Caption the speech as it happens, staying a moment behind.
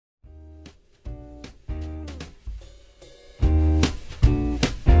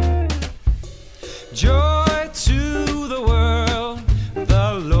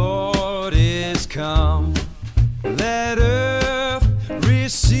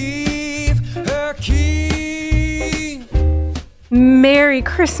receive her King. Merry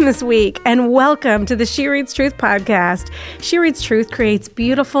Christmas week and welcome to the She Reads Truth podcast. She Reads Truth creates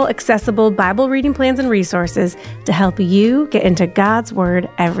beautiful, accessible Bible reading plans and resources to help you get into God's Word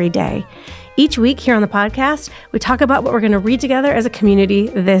every day. Each week here on the podcast, we talk about what we're going to read together as a community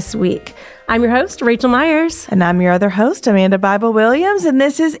this week. I'm your host, Raechel Myers. And I'm your other host, Amanda Bible Williams. And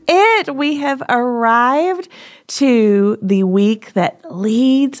this is it. We have arrived to the week that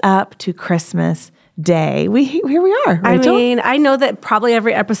leads up to Christmas Day. Here we are, Raechel. I know that probably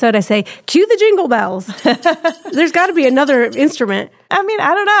every episode I say, cue the jingle bells. There's got to be another instrument. I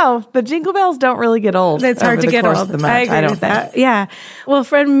don't know. The jingle bells don't really get old. It's hard to get old. I agree with that. Yeah. Well,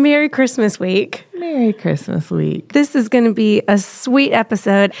 friend, Merry Christmas week. Merry Christmas week. This is going to be a sweet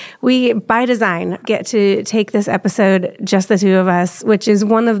episode. We, by design, get to take this episode just the two of us, which is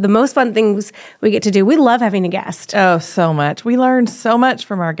one of the most fun things we get to do. We love having a guest. Oh, so much. We learn so much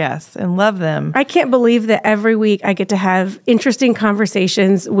from our guests and love them. I can't believe that every week I get to have interesting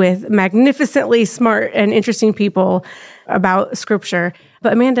conversations with magnificently smart and interesting people about Scripture.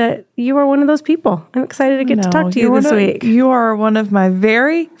 But Amanda, you are one of those people. I'm excited to get to talk to you this week. You are one of my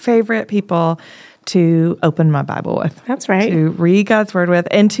very favorite people to open my Bible with. That's right. To read God's Word with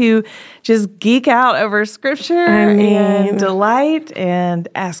and to just geek out over Scripture and delight and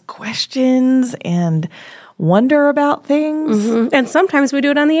ask questions and wonder about things. Mm-hmm. And sometimes we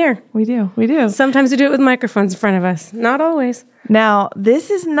do it on the air. We do. Sometimes we do it with microphones in front of us. Not always. Now, this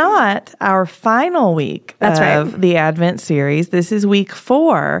is not our final week of the Advent series. This is week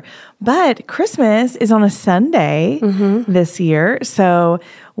 4, but Christmas is on a Sunday this year. So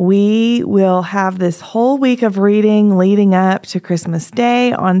we will have this whole week of reading leading up to Christmas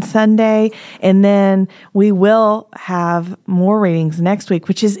Day on Sunday. And then we will have more readings next week,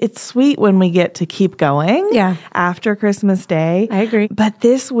 it's sweet when we get to keep going after Christmas Day. I agree. But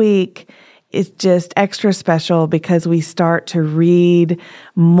this week, it's just extra special because we start to read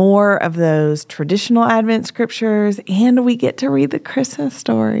more of those traditional Advent scriptures and we get to read the Christmas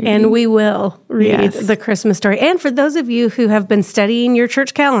story. And we will read the Christmas story. And for those of you who have been studying your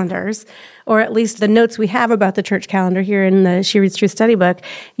church calendars, or at least the notes we have about the church calendar here in the She Reads Truth study book,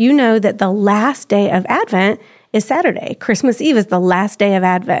 you know that the last day of Advent is Saturday. Christmas Eve is the last day of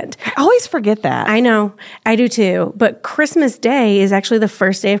Advent. I always forget that. I know. I do too. But Christmas Day is actually the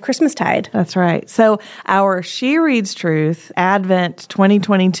first day of Christmastide. That's right. So our She Reads Truth Advent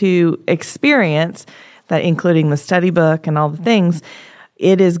 2022 experience, that including the study book and all the things,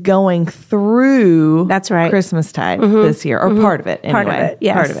 it is going through Christmastide this year, or part of it anyway. Part of it,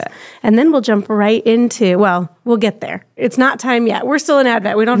 yes. Part of it. And then we'll jump right into, we'll get there. It's not time yet. We're still in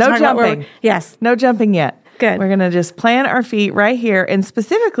Advent. We don't have to talk about where yes. No jumping yet. Good. We're going to just plant our feet right here. And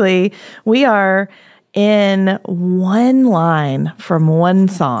specifically, we are in one line from one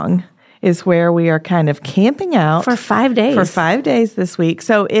song is where we are kind of camping out. For 5 days. For 5 days this week.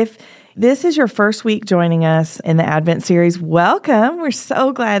 So if this is your first week joining us in the Advent series, welcome. We're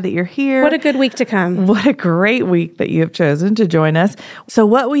so glad that you're here. What a good week to come. What a great week that you have chosen to join us. So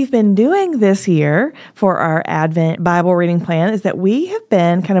what we've been doing this year for our Advent Bible reading plan is that we have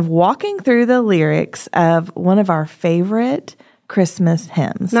been kind of walking through the lyrics of one of our favorite Christmas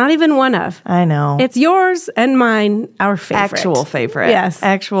hymns. Not even one of. I know. It's yours and mine, our favorite. Actual favorite. Yes.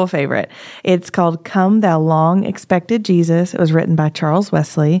 Actual favorite. It's called Come Thou Long Expected Jesus. It was written by Charles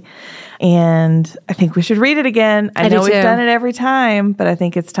Wesley. And I think we should read it again. I know we've done it every time, but I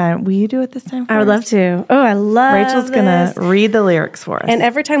think it's time. Will you do it this time for us? I would love to. Oh, I love Raechel's going to read the lyrics for us. And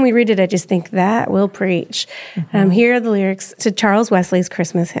every time we read it, I just think that will preach. Here are the lyrics to Charles Wesley's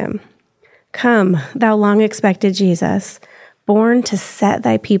Christmas hymn. Come, thou long expected Jesus, born to set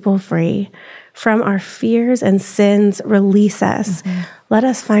thy people free. From our fears and sins, release us. Let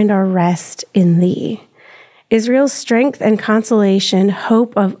us find our rest in thee. Israel's strength and consolation,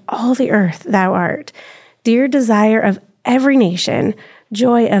 hope of all the earth thou art. Dear desire of every nation,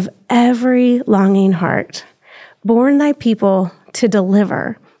 joy of every longing heart. Born thy people to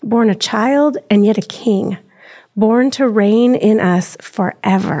deliver, born a child and yet a king. Born to reign in us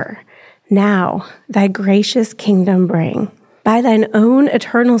forever. Now thy gracious kingdom bring. By thine own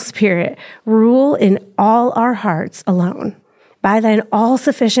eternal spirit, rule in all our hearts alone. By thine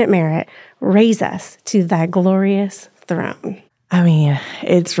all-sufficient merit, raise us to thy glorious throne. I mean,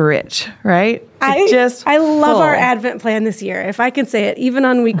 it's rich, right? I love our Advent plan this year. If I can say it, even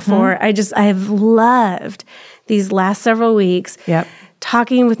on week 4, I have loved these last several weeks. Yep.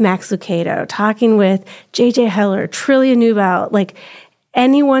 Talking with Max Lucado, talking with J.J. Heller, Trillia Newbout, like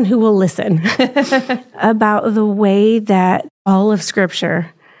anyone who will listen about the way that all of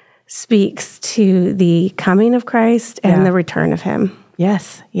Scripture speaks to the coming of Christ and the return of him.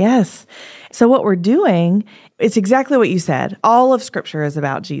 Yes, yes. So what we're doing, it's exactly what you said. All of Scripture is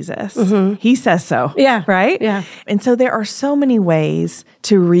about Jesus. He says so. Yeah. Right? Yeah. And so there are so many ways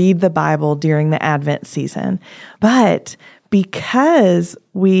to read the Bible during the Advent season. But because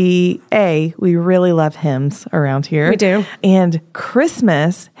we really love hymns around here. We do. And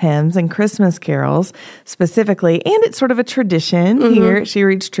Christmas hymns and Christmas carols specifically, and it's sort of a tradition here at She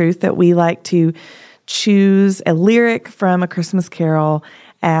Reads Truth that we like to choose a lyric from a Christmas carol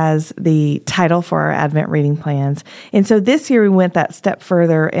as the title for our Advent reading plans. And so this year we went that step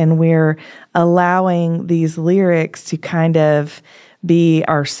further, and we're allowing these lyrics to kind of be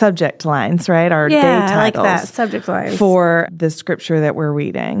our subject lines, right? Our day titles. I like that, subject lines. For the scripture that we're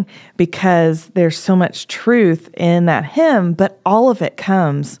reading, because there's so much truth in that hymn, but all of it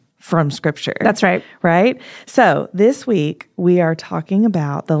comes from Scripture. That's right. Right? So this week, we are talking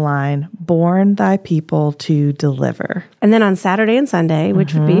about the line, "Born thy people to deliver." And then on Saturday and Sunday,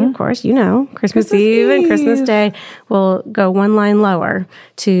 which would be, of course, Christmas Eve and Christmas Day, we'll go one line lower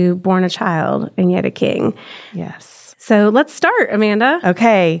to "Born a child and yet a king." Yes. So let's start, Amanda.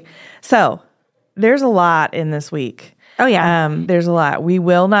 Okay. So there's a lot in this week. Oh, yeah. There's a lot. We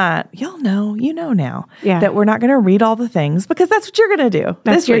will not, you know now, Yeah. that we're not going to read all the things, because that's what you're going to do.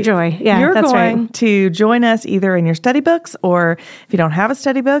 That's this your week. joy. Yeah, You're that's going right. to join us either in your study books, or if you don't have a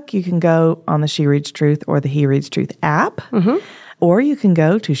study book, you can go on the She Reads Truth or the He Reads Truth app. Or you can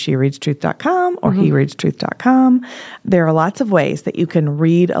go to shereadstruth.com or hereadstruth.com. There are lots of ways that you can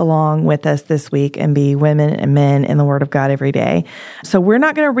read along with us this week and be women and men in the Word of God every day. So we're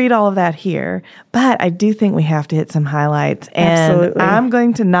not going to read all of that here, but I do think we have to hit some highlights. And Absolutely. I'm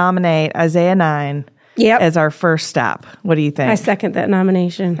going to nominate Isaiah 9 Yep. as our first stop. What do you think? I second that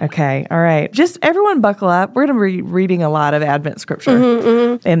nomination. Okay. All right. Just everyone buckle up. We're going to be reading a lot of Advent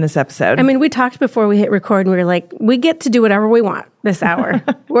scripture in this episode. I mean, we talked before we hit record, and we were like, we get to do whatever we want this hour.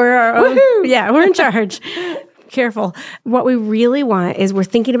 We're our own. Yeah, we're in charge. Careful. What we really want is we're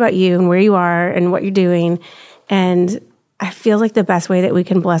thinking about you and where you are and what you're doing. And I feel like the best way that we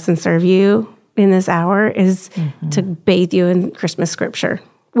can bless and serve you in this hour is to bathe you in Christmas scripture,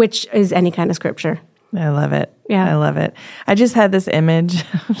 which is any kind of scripture. I love it. Yeah. I love it. I just had this image.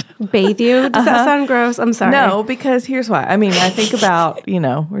 Bathe you? Does that sound gross? I'm sorry. No, because here's why. I mean, I think about,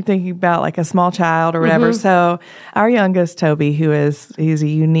 we're thinking about like a small child or whatever. So our youngest, Toby, he's a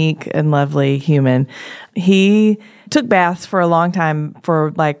unique and lovely human. He took baths for a long time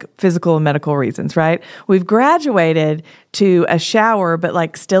for like physical and medical reasons, right? We've graduated to a shower, but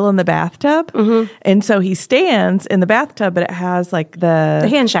like still in the bathtub. And so he stands in the bathtub, but it has like The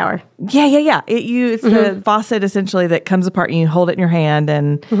hand shower. Yeah. It's the faucet essentially that comes apart and you hold it in your hand,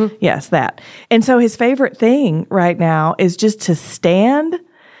 and yes, that. And so his favorite thing right now is just to stand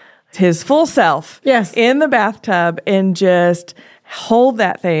his full self in the bathtub and just hold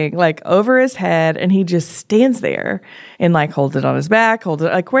that thing like over his head, and he just stands there and like holds it on his back, holds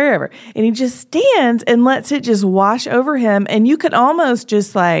it like wherever. And he just stands and lets it just wash over him. And you could almost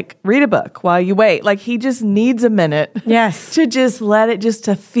just like read a book while you wait. Like he just needs a minute. Yes. To just let it just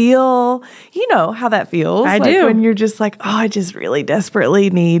to feel, how that feels. I like do. When you're just like, I just really desperately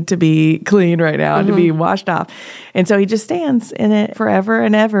need to be clean right now and to be washed off. And so he just stands in it forever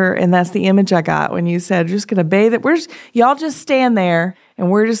and ever. And that's the image I got when you said, just going to bathe it. Y'all just stand there and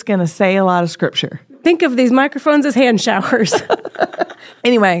we're just going to say a lot of scripture. Think of these microphones as hand showers.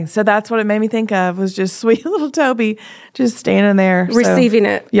 Anyway, so that's what it made me think of, was just sweet little Toby just standing there. Receiving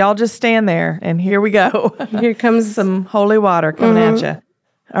it. Y'all just stand there, and here we go. Here comes some holy water coming at you.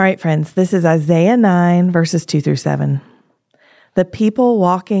 All right, friends, this is Isaiah 9, verses 2 through 7. The people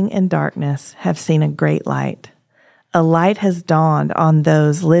walking in darkness have seen a great light. A light has dawned on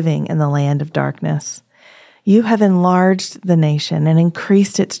those living in the land of darkness. You have enlarged the nation and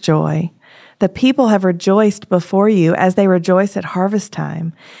increased its joy. The people have rejoiced before you as they rejoice at harvest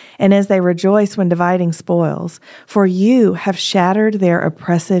time, and as they rejoice when dividing spoils. For you have shattered their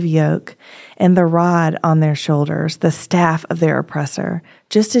oppressive yoke and the rod on their shoulders, the staff of their oppressor,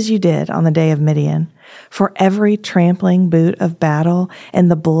 just as you did on the day of Midian. For every trampling boot of battle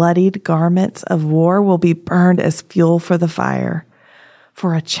and the bloodied garments of war will be burned as fuel for the fire.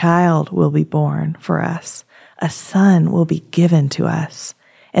 For a child will be born for us, a son will be given to us,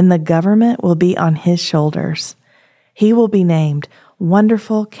 and the government will be on his shoulders. He will be named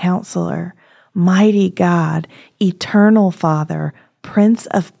Wonderful Counselor, Mighty God, Eternal Father, Prince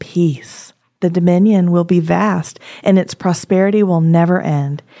of Peace. The dominion will be vast, and its prosperity will never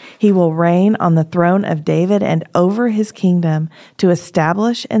end. He will reign on the throne of David and over his kingdom, to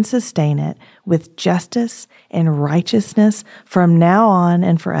establish and sustain it with justice and righteousness from now on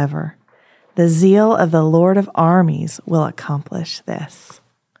and forever. The zeal of the Lord of armies will accomplish this.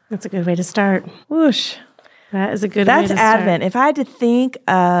 That's a good way to start. Whoosh. That is a good way to start. That's Advent. If I had to think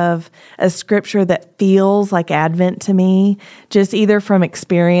of a scripture that feels like Advent to me, just either from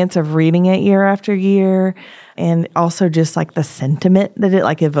experience of reading it year after year and also just like the sentiment that it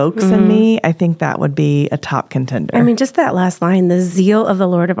like evokes in me, I think that would be a top contender. I mean, just that last line, the zeal of the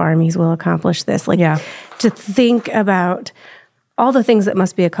Lord of armies will accomplish this. Like, to think about all the things that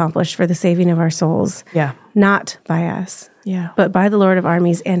must be accomplished for the saving of our souls. Yeah. Not by us. Yeah. But by the Lord of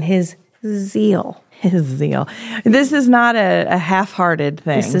armies and his zeal. His zeal. This is not a half-hearted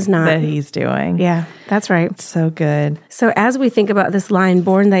thing This is not. that he's doing. Yeah, that's right. So good. So as we think about this line,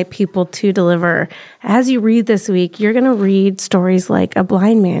 born thy people to deliver, as you read this week, you're going to read stories like a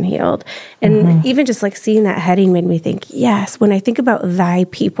blind man healed. And even just like seeing that heading made me think, yes, when I think about thy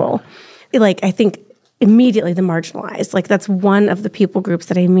people, like I think immediately the marginalized, like that's one of the people groups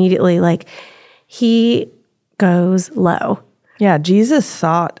that I immediately like, he goes low. Yeah, Jesus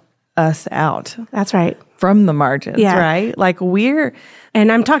sought us out. That's right. From the margins, right? Like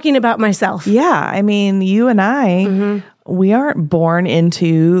and I'm talking about myself. Yeah, I mean, you and I, we aren't born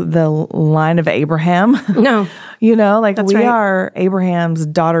into the line of Abraham. No. You know, like That's we right. are Abraham's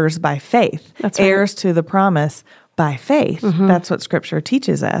daughters by faith. That's right. Heirs to the promise by faith. That's what Scripture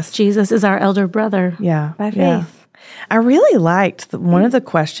teaches us. Jesus is our elder brother. Yeah. By faith. Yeah. I really liked one of the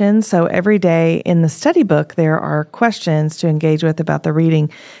questions. So every day in the study book, there are questions to engage with about the reading.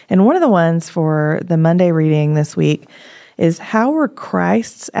 And one of the ones for the Monday reading this week is, how were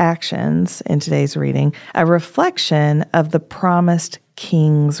Christ's actions in today's reading a reflection of the promised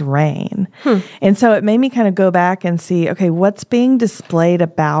king's reign? And so it made me kind of go back and see, okay, what's being displayed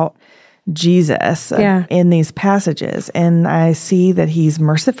about Jesus in these passages? And I see that he's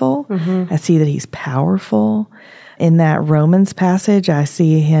merciful. I see that he's powerful. In that Romans passage, I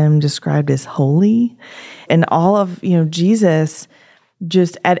see him described as holy. And all of, Jesus,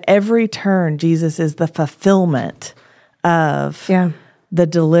 just at every turn, Jesus is the fulfillment of the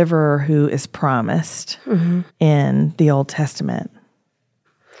deliverer who is promised in the Old Testament.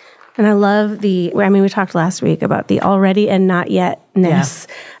 And I love we talked last week about the already and not yet-ness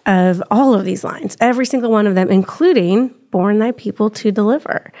of all of these lines, every single one of them, including born thy people to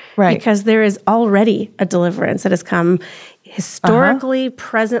deliver. Right. Because there is already a deliverance that has come historically,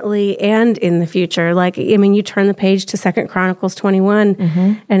 presently, and in the future. Like, I mean, you turn the page to 2 Chronicles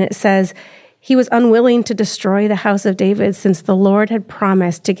 21, and it says, he was unwilling to destroy the house of David since the Lord had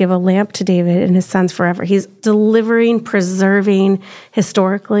promised to give a lamp to David and his sons forever. He's delivering, preserving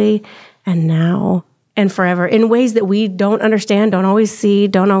historically and now and forever in ways that we don't understand, don't always see,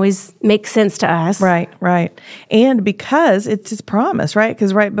 don't always make sense to us. Right. And because it's his promise, right?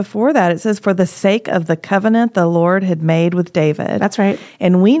 Because right before that, it says, for the sake of the covenant the Lord had made with David. That's right.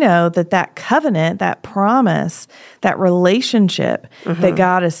 And we know that covenant, that promise, that relationship that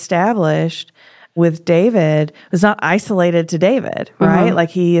God established with David was not isolated to David, right? Like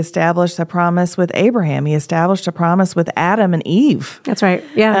he established a promise with Abraham. He established a promise with Adam and Eve. That's right.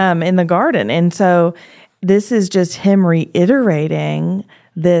 Yeah. In the garden. And so this is just him reiterating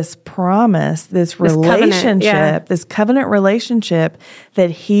this promise, this relationship, this covenant relationship that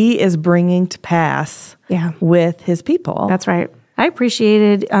he is bringing to pass with his people. That's right. I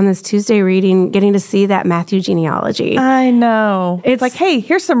appreciated on this Tuesday reading getting to see that Matthew genealogy. I know. It's like, hey,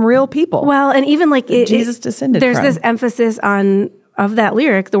 here's some real people. Well, and even like Jesus descended there's from. this emphasis of that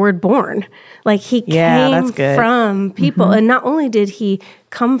lyric, the word born. Like he came from people. And not only did he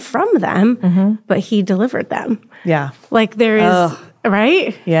come from them, but he delivered them. Yeah. Like there is,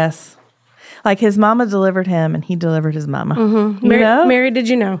 right? Yes. Like his mama delivered him and he delivered his mama. Mary, did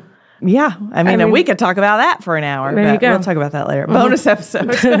you know? Yeah. I mean, and we could talk about that for an hour. There you go. We'll talk about that later. Bonus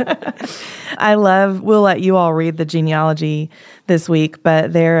episode. We'll let you all read the genealogy this week,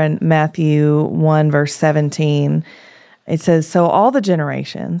 but there in Matthew 1, verse 17, it says, so all the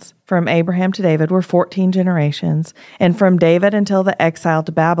generations from Abraham to David were 14 generations, and from David until the exile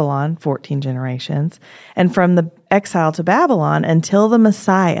to Babylon, 14 generations, and from the exile to Babylon until the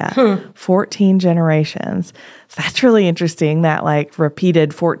Messiah, 14 generations. So that's really interesting, that like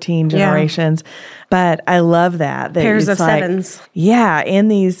repeated 14 generations. But I love that Pairs of like, sevens. Yeah, in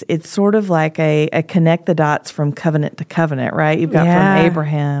these, it's sort of like a connect the dots from covenant to covenant, right? You've got from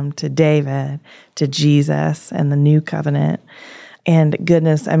Abraham to David to Jesus and the new covenant. And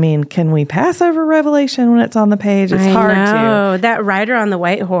goodness, I mean, can we pass over Revelation when it's on the page? It's hard to. That rider on the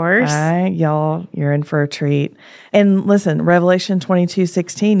white horse. Y'all, you're in for a treat. And listen, Revelation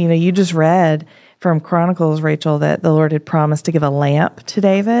 22:16, you just read from Chronicles, Raechel, that the Lord had promised to give a lamp to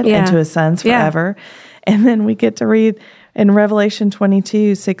David and to his sons forever. And then we get to read In Revelation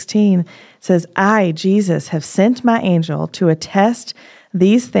 22:16, it says, I, Jesus, have sent my angel to attest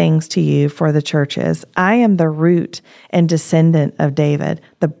these things to you for the churches. I am the root and descendant of David,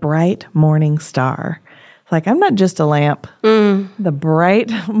 the bright morning star. Like, I'm not just a lamp, the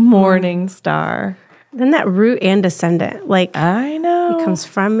bright morning star. Then that root and descendant, like, I know. He comes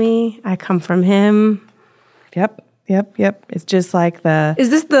from me, I come from him. Yep. It's just like Is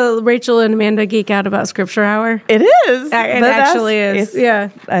this the Raechel and Amanda geek out about scripture hour? It is. It actually is. Yeah.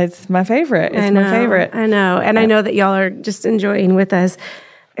 It's my favorite. It's my favorite. I know. And I know that y'all are just enjoying with us.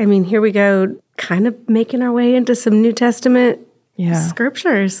 I mean, here we go, kind of making our way into some New Testament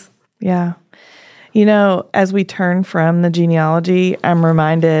scriptures. Yeah. You know, as we turn from the genealogy, I'm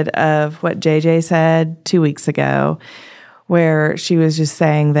reminded of what JJ said 2 weeks ago, where she was just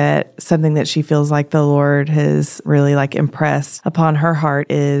saying that something that she feels like the Lord has really like impressed upon her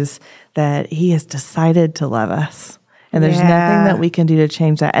heart is that He has decided to love us. And there's nothing that we can do to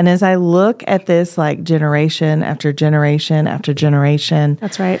change that. And as I look at this like generation after generation after generation.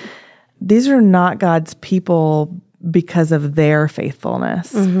 That's right. These are not God's people because of their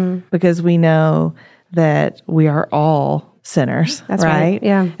faithfulness. Because we know that we are all sinners. That's right.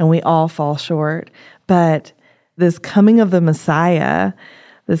 Yeah. And we all fall short. But this coming of the Messiah,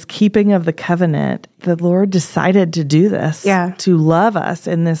 this keeping of the covenant, the Lord decided to do this, to love us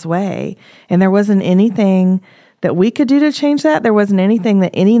in this way. And there wasn't anything that we could do to change that. There wasn't anything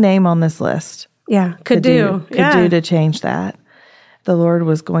that any name on this list could do to change that. The Lord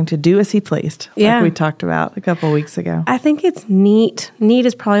was going to do as He pleased, like we talked about a couple of weeks ago. I think it's neat. Neat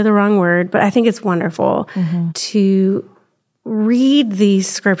is probably the wrong word, but I think it's wonderful to read these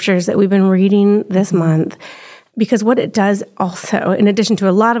scriptures that we've been reading this month. Because what it does also, in addition to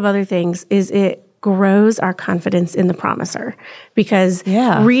a lot of other things, is it grows our confidence in the promiser. Because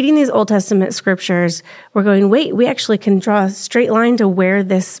reading these Old Testament scriptures, we're going, wait, we actually can draw a straight line to where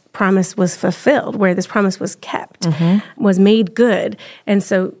this promise was fulfilled, where this promise was kept, was made good. And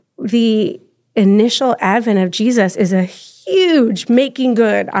so the initial advent of Jesus is a huge making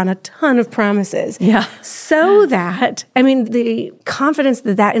good on a ton of promises. So that, I mean, the confidence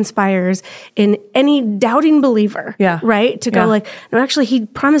that inspires in any doubting believer, right? To go like, no, actually, He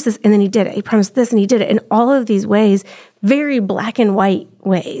promised this and then He did it. He promised this and He did it. In all of these ways, very black and white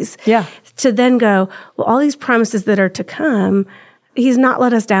ways. To then go, well, all these promises that are to come, He's not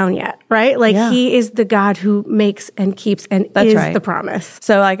let us down yet, right? Like He is the God who makes and keeps and is the promise.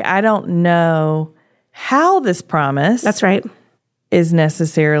 So like, I don't know how this promise is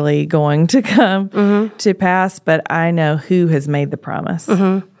necessarily going to come to pass, but I know who has made the promise.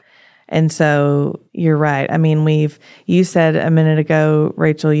 And so you're right. I mean, you said a minute ago,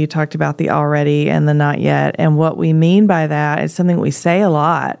 Raechel, you talked about the already and the not yet. And what we mean by that is something we say a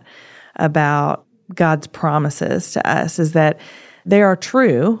lot about God's promises to us is that they are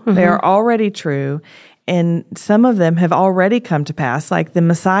true. They are already true. And some of them have already come to pass. Like the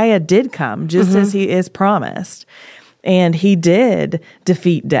Messiah did come just as He is promised. And He did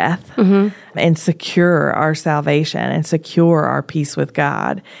defeat death and secure our salvation and secure our peace with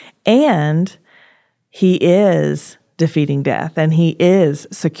God. And He is defeating death and He is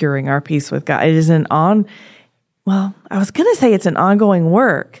securing our peace with God. It is I was going to say it's an ongoing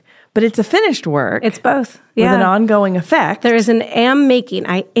work, but it's a finished work. It's both. With an ongoing effect. There is an am making.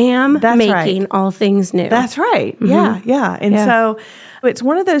 I am making all things new. That's right. Yeah. And so it's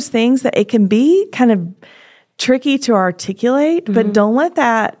one of those things that it can be kind of tricky to articulate, but don't let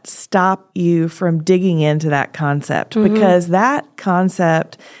that stop you from digging into that concept because that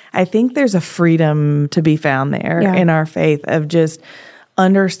concept, I think there's a freedom to be found there in our faith of just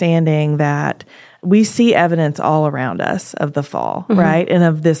understanding that we see evidence all around us of the fall, right? And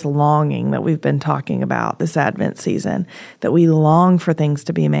of this longing that we've been talking about this Advent season, that we long for things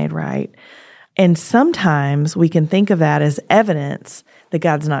to be made right. And sometimes we can think of that as evidence that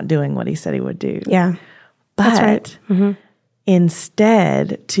God's not doing what He said He would do. Yeah. But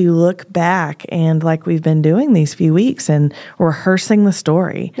instead to look back and like we've been doing these few weeks and rehearsing the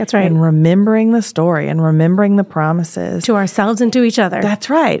story. That's right. And remembering the story and remembering the promises. To ourselves and to each other. That's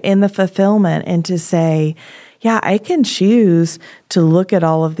right. In the fulfillment and to say, I can choose to look at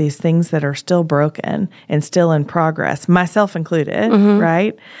all of these things that are still broken and still in progress, myself included,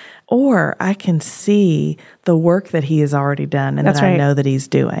 right? Or I can see the work that He has already done and I know that He's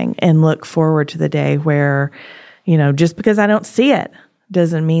doing and look forward to the day where, just because I don't see it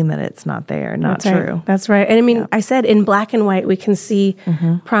doesn't mean that it's not there, not true. That's right. And I mean, I said in black and white, we can see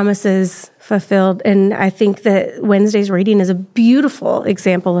promises fulfilled. And I think that Wednesday's reading is a beautiful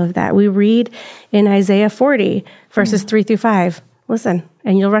example of that. We read in Isaiah 40, verses 3 through 5. Listen,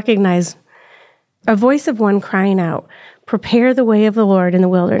 and you'll recognize a voice of one crying out, Prepare the way of the Lord in the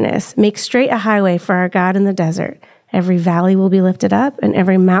wilderness. Make straight a highway for our God in the desert. Every valley will be lifted up, and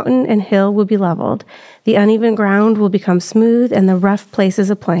every mountain and hill will be leveled. The uneven ground will become smooth, and the rough places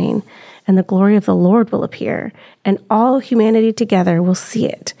a plain. And the glory of the Lord will appear, and all humanity together will see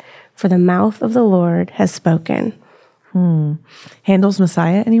it. For the mouth of the Lord has spoken. Handel's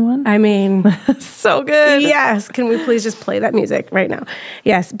Messiah, anyone? I mean, so good. Yes. Can we please just play that music right now?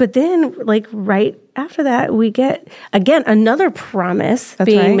 Yes. But then, like, right after that, we get, again, another promise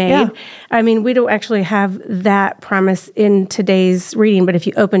being made. Yeah. I mean, we don't actually have that promise in today's reading, but if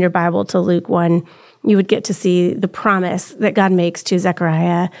you open your Bible to Luke 1, you would get to see the promise that God makes to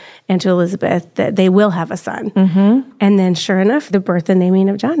Zechariah and to Elizabeth that they will have a son. Mm-hmm. And then, sure enough, the birth and naming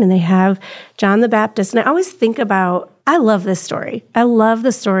of John, and they have John the Baptist. And I always think about, I love this story. I love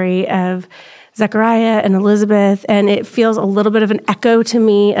the story of Zechariah and Elizabeth, and it feels a little bit of an echo to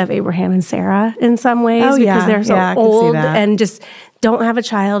me of Abraham and Sarah in some ways, because they're so old and just don't have a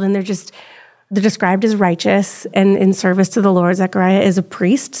child, and they're described as righteous and in service to the Lord. Zechariah is a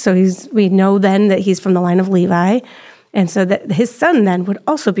priest, so we know then that he's from the line of Levi, and so that his son then would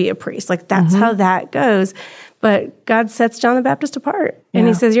also be a priest. Like, that's how that goes. But God sets John the Baptist apart, and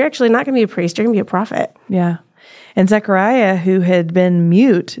he says, you're actually not going to be a priest, you're going to be a prophet. Yeah. And Zechariah, who had been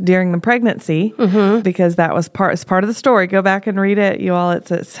mute during the pregnancy, because that was part of the story. Go back and read it, you all.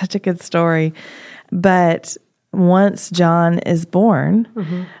 It's such a good story. But once John is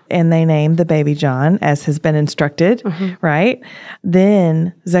born, and they name the baby John, as has been instructed, right?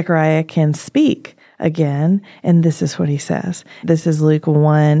 Then Zechariah can speak again, and this is what he says. This is Luke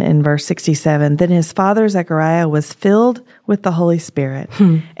 1 in verse 67. Then his father Zechariah was filled with the Holy Spirit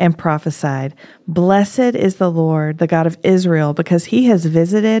and prophesied, "Blessed is the Lord, the God of Israel, because he has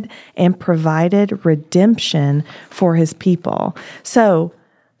visited and provided redemption for his people." So,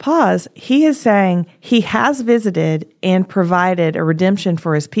 pause. He is saying he has visited and provided a redemption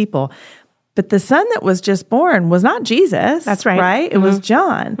for his people. But the son that was just born was not Jesus. That's right. Right? It was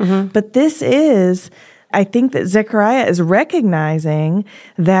John. But this is, I think that Zechariah is recognizing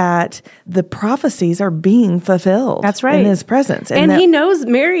that the prophecies are being fulfilled. That's right. In his presence. And he knows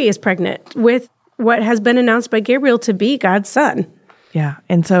Mary is pregnant with what has been announced by Gabriel to be God's son. Yeah.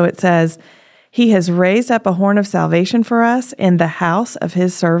 And so it says, he has raised up a horn of salvation for us in the house of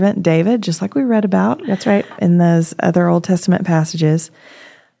his servant David, just like we read about. That's right. In those other Old Testament passages.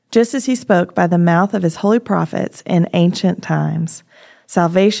 Just as he spoke by the mouth of his holy prophets in ancient times.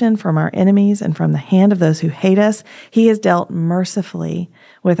 Salvation from our enemies and from the hand of those who hate us. He has dealt mercifully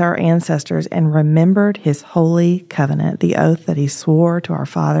with our ancestors and remembered his holy covenant, the oath that he swore to our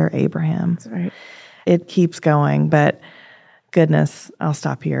father Abraham. That's right. It keeps going, but goodness, I'll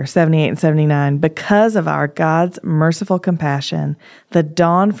stop here. 78 and 79. Because of our God's merciful compassion, the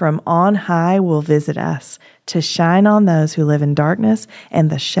dawn from on high will visit us to shine on those who live in darkness and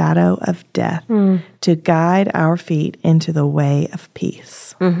the shadow of death, to guide our feet into the way of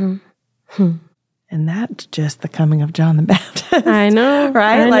peace. And that's just the coming of John the Baptist. I know.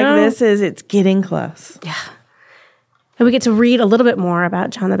 Right? I know. It's getting close. Yeah. And we get to read a little bit more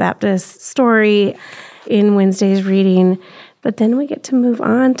about John the Baptist's story in Wednesday's reading. But then we get to move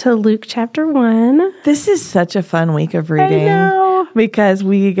on to Luke chapter 1. This is such a fun week of reading. I know. Because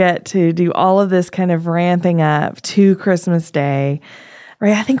we get to do all of this kind of ramping up to Christmas Day.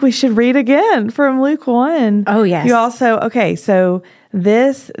 Right? I think we should read again from Luke 1. Oh, yes. You also, okay, so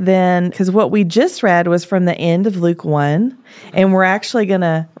this then, because what we just read was from the end of Luke 1, and we're actually going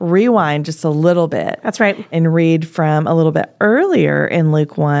to rewind just a little bit. That's right. And read from a little bit earlier in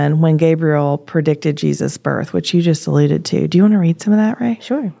Luke 1 when Gabriel predicted Jesus' birth, which you just alluded to. Do you want to read some of that, Ray?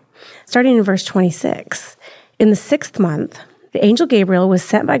 Sure. Starting in verse 26. In the 6th month, the angel Gabriel was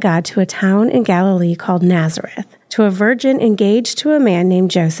sent by God to a town in Galilee called Nazareth, to a virgin engaged to a man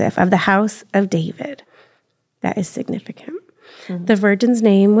named Joseph of the house of David. That is significant. The virgin's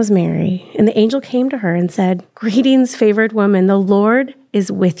name was Mary, and the angel came to her and said, "Greetings, favored woman, the Lord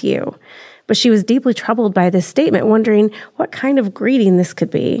is with you." But she was deeply troubled by this statement, wondering what kind of greeting this could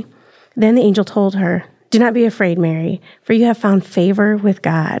be. Then the angel told her, "Do not be afraid, Mary, for you have found favor with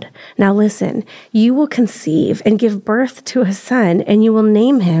God. Now listen, you will conceive and give birth to a son, and you will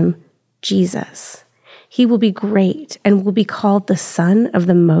name him Jesus. He will be great and will be called the Son of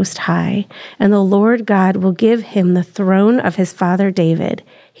the Most High, and the Lord God will give him the throne of his father David.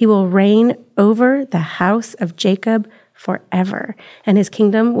 He will reign over the house of Jacob forever, and his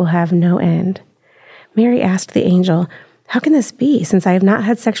kingdom will have no end." Mary asked the angel, "How can this be, since I have not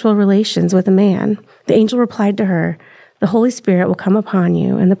had sexual relations with a man?" The angel replied to her, "The Holy Spirit will come upon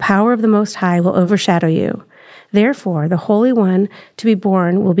you, and the power of the Most High will overshadow you. Therefore, the Holy One to be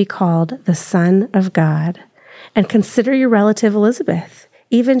born will be called the Son of God. And consider your relative Elizabeth.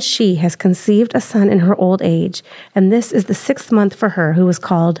 Even she has conceived a son in her old age, and this is the 6th month for her who was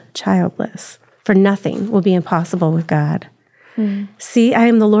called childless. For nothing will be impossible with God. See, I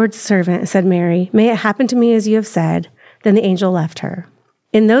am the Lord's servant, said Mary. May it happen to me as you have said. Then the angel left her.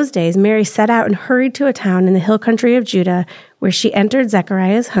 In those days, Mary set out and hurried to a town in the hill country of Judah, where she entered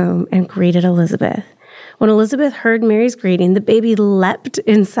Zechariah's home and greeted Elizabeth. When Elizabeth heard Mary's greeting, the baby leapt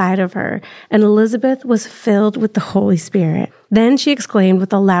inside of her, and Elizabeth was filled with the Holy Spirit. Then she exclaimed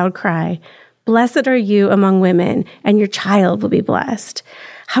with a loud cry, "Blessed are you among women, and your child will be blessed.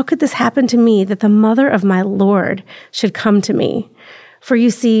 How could this happen to me, that the mother of my Lord should come to me? For you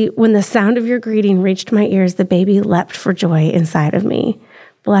see, when the sound of your greeting reached my ears, the baby leapt for joy inside of me.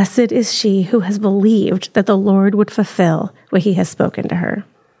 Blessed is she who has believed that the Lord would fulfill what he has spoken to her."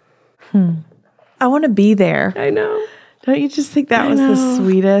 I want to be there. I know. Don't you just think that was the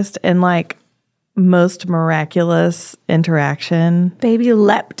sweetest and most miraculous interaction? Baby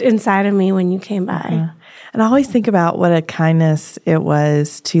leapt inside of me when you came by. And I always think about what a kindness it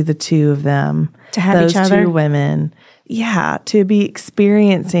was to the two of them. To have those each other? two women. Yeah, to be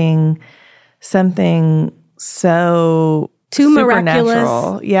experiencing something so Two miraculous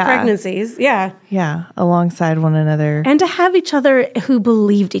supernatural. pregnancies. Yeah. Yeah, alongside one another. And to have each other who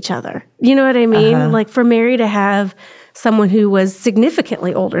believed each other. You know what I mean? Like for Mary to have someone who was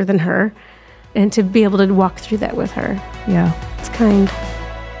significantly older than her and to be able to walk through that with her. Yeah. It's kind.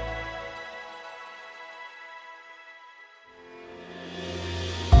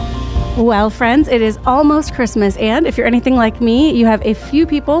 Well, friends, it is almost Christmas, and if you're anything like me, you have a few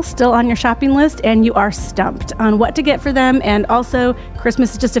people still on your shopping list, and you are stumped on what to get for them, and also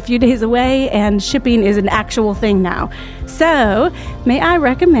Christmas is just a few days away, and shipping is an actual thing now. So, may I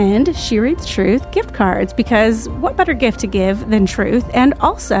recommend She Reads Truth gift cards, because what better gift to give than truth? And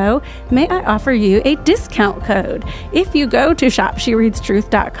also, may I offer you a discount code. If you go to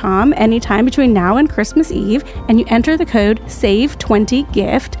shopshereadstruth.com anytime between now and Christmas Eve, and you enter the code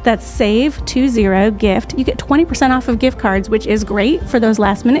SAVE20GIFT, that's SAVE20GIFT, you get 20% off of gift cards, which is great for those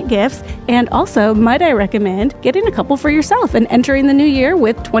last minute gifts. And also, might I recommend getting a couple for yourself and entering the new year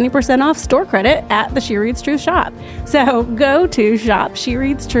with 20% off store credit at the She Reads Truth shop. So go to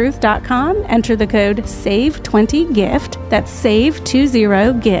shopshereadstruth.com, enter the code SAVE20GIFT, that's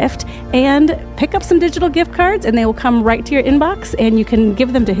SAVE20GIFT, and pick up some digital gift cards, and they will come right to your inbox, and you can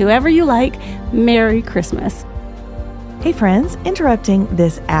give them to whoever you like. Merry Christmas. Hey friends, interrupting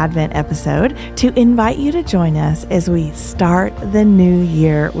this Advent episode to invite you to join us as we start the new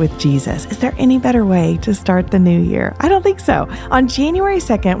year with Jesus. Is there any better way to start the new year? I don't think so. On January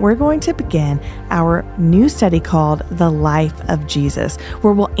 2nd, we're going to begin our new study called The Life of Jesus,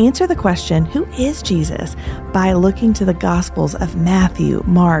 where we'll answer the question, who is Jesus? By looking to the Gospels of Matthew,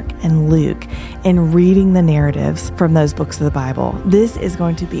 Mark, and Luke and reading the narratives from those books of the Bible. This is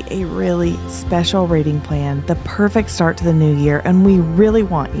going to be a really special reading plan, the perfect start to the new year, and we really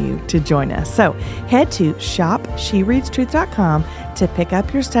want you to join us. So head to shopshereadstruth.com to pick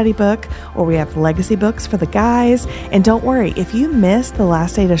up your study book, or we have legacy books for the guys. And don't worry, if you missed the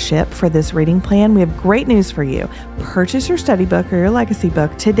last day to ship for this reading plan, we have great news for you. Purchase your study book or your legacy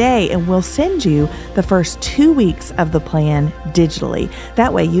book today, and we'll send you the first 2 weeks of the plan digitally.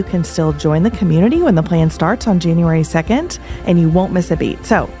 That way you can still join the community when the plan starts on January 2nd, and you won't miss a beat.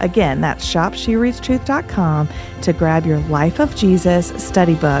 So again, that's shopshereadstruth.com to grab your Life of Jesus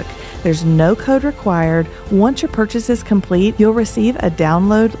study book. There's no code required. Once your purchase is complete, you'll receive a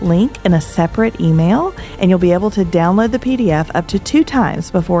download link in a separate email, and you'll be able to download the PDF up to 2 times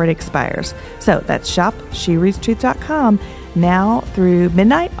before it expires. So that's shopshereadstruth.com now through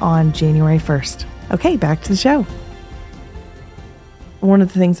midnight on January 1st. Okay, back to the show. One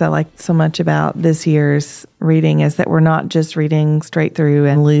of the things I like so much about this year's reading is that we're not just reading straight through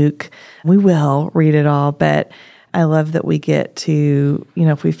in Luke. We will read it all, but I love that we get to,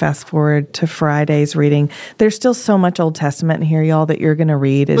 if we fast forward to Friday's reading, there's still so much Old Testament in here, y'all, that you're going to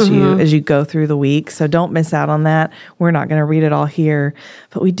read as you go through the week. So don't miss out on that. We're not going to read it all here,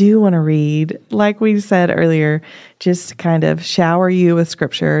 but we do want to read, like we said earlier, just to kind of shower you with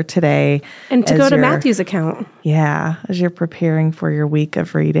scripture today. And to go to Matthew's account. Yeah, as you're preparing for your week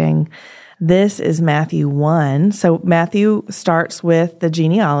of reading. This is Matthew 1. So Matthew starts with the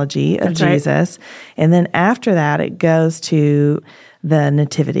genealogy of Jesus. Right. And then after that, it goes to the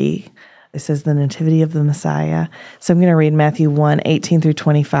nativity. It says the nativity of the Messiah. So I'm going to read Matthew 1, 18 through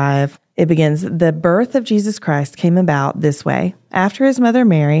 25. It begins, the birth of Jesus Christ came about this way. After his mother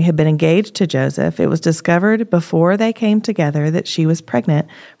Mary had been engaged to Joseph, it was discovered before they came together that she was pregnant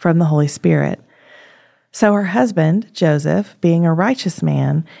from the Holy Spirit. So her husband, Joseph, being a righteous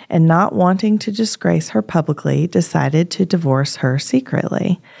man and not wanting to disgrace her publicly, decided to divorce her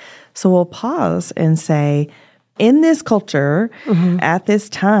secretly. So we'll pause and say, in this culture, at this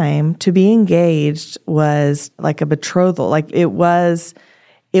time, to be engaged was like a betrothal. Like it was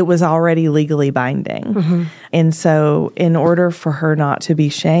already legally binding. And so in order for her not to be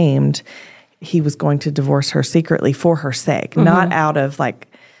shamed, he was going to divorce her secretly for her sake, not out of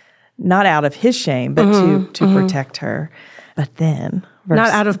his shame, but to protect her. But then, not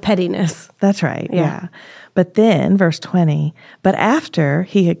out of pettiness. That's right. Yeah. But then, verse 20, but after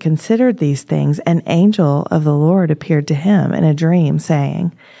he had considered these things, an angel of the Lord appeared to him in a dream,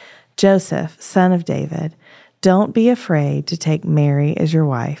 saying, Joseph, son of David, don't be afraid to take Mary as your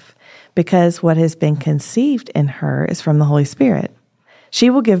wife, because what has been conceived in her is from the Holy Spirit. She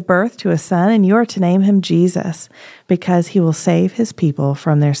will give birth to a son, and you are to name him Jesus, because he will save his people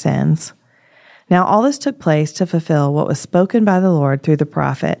from their sins. Now all this took place to fulfill what was spoken by the Lord through the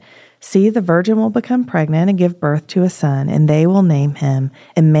prophet. See, the virgin will become pregnant and give birth to a son, and they will name him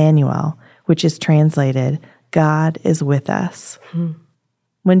Emmanuel, which is translated, God is with us.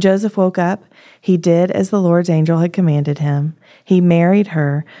 When Joseph woke up, he did as the Lord's angel had commanded him. He married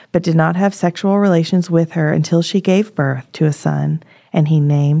her, but did not have sexual relations with her until she gave birth to a son, and he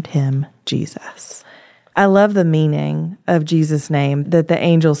named him Jesus. I love the meaning of Jesus' name, that the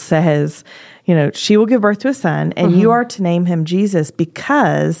angel says, she will give birth to a son, and you are to name him Jesus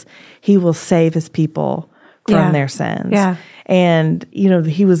because he will save his people from their sins. Yeah. And,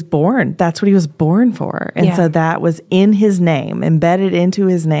 he was born. That's what he was born for. And so that was in his name, embedded into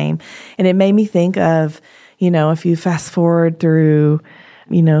his name. And it made me think of, if you fast forward through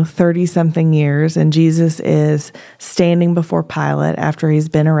 30-something years, and Jesus is standing before Pilate after he's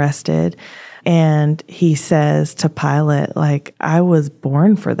been arrested, and he says to Pilate, I was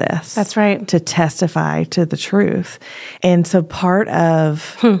born for this. That's right. To testify to the truth. And so part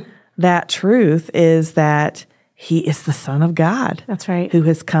of that truth is that he is the Son of God. That's right. Who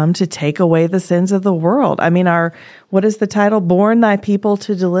has come to take away the sins of the world. I mean, what is the title? Born thy people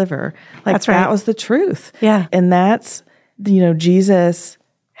to deliver. That's right. That was the truth. Yeah. And that's, Jesus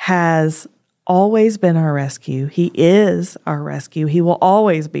has always been our rescue. He is our rescue. He will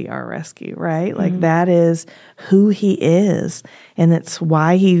always be our rescue, right? That is who he is. And it's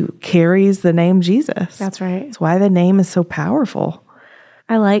why he carries the name Jesus. That's right. It's why the name is so powerful.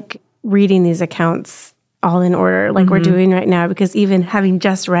 I like reading these accounts all in order, like we're doing right now, because even having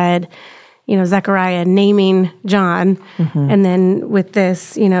just read, Zechariah naming John, and then with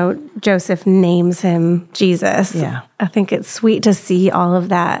this, Joseph names him Jesus. Yeah. I think it's sweet to see all of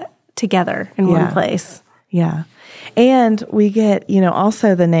that together in one place. Yeah. And we get,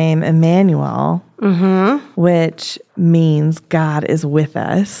 also the name Emmanuel, which means God is with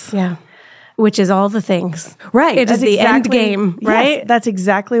us. Yeah. Which is all the things. Right. It is the end game, right? Yes, that's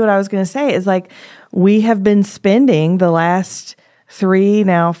exactly what I was going to say. Is we have been spending the last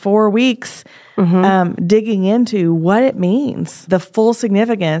 4 weeks digging into what it means, the full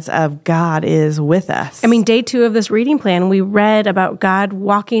significance of God is with us. I mean, day 2 of this reading plan, we read about God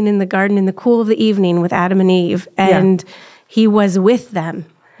walking in the garden in the cool of the evening with Adam and Eve, and he was with them.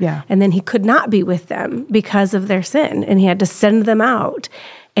 Yeah. And then he could not be with them because of their sin, and he had to send them out.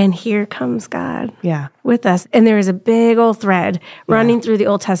 And here comes God with us. And there is a big old thread running through the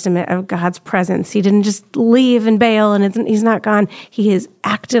Old Testament of God's presence. He didn't just leave and bail and he's not gone. He is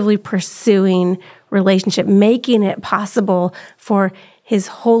actively pursuing relationship, making it possible for his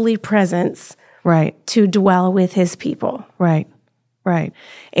holy presence to dwell with his people. Right.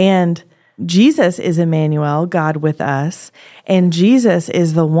 And Jesus is Emmanuel, God with us. And Jesus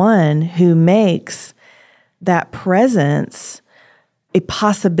is the one who makes that presence a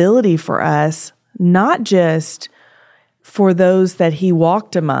possibility for us, not just for those that he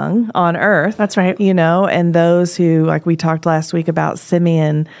walked among on earth. That's right. And those who, like we talked last week about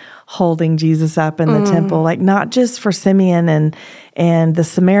Simeon holding Jesus up in the temple, not just for Simeon and the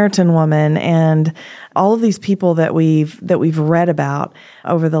Samaritan woman and all of these people that we've read about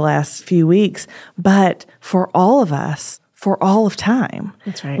over the last few weeks, but for all of us, for all of time.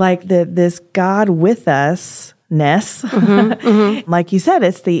 That's right. This God with us like you said,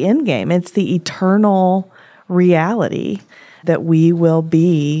 it's the end game. It's the eternal reality that we will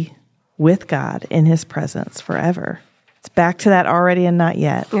be with God in his presence forever. It's back to that already and not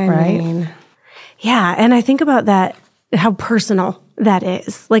yet, right? Yeah, and I think about that, how personal that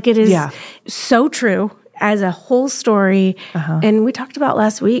is. It is so true as a whole story. And we talked about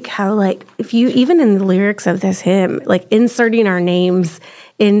last week how, if you, even in the lyrics of this hymn, inserting our names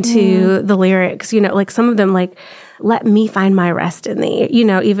into the lyrics, some of them, let me find my rest in thee,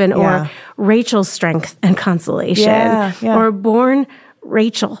 or Raechel's strength and consolation, or born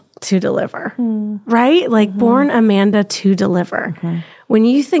Raechel to deliver, right? Like born Amanda to deliver. When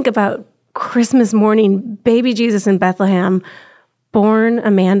you think about Christmas morning, baby Jesus in Bethlehem, born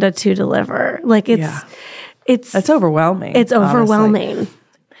Amanda to deliver, like it's overwhelming. It's overwhelming. Honestly.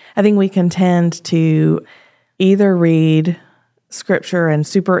 I think we can tend to either read Scripture and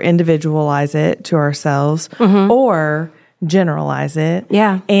super individualize it to ourselves, or generalize it.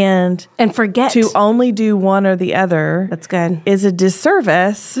 And forget to only do one or the other. That's good. Is a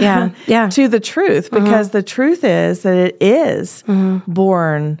disservice to the truth, because the truth is that it is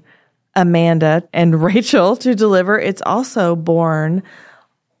born Amanda and Raechel to deliver. It's also born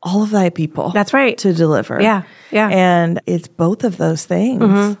all of thy people. That's right. To deliver. Yeah. And it's both of those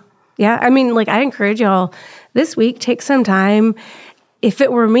things. Yeah. I mean, like, I encourage y'all this week, take some time. If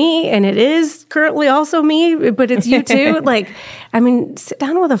it were me, and it is currently also me, but it's you too, like, I mean, sit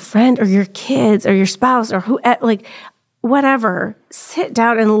down with a friend or your kids or your spouse or who, like, whatever. Sit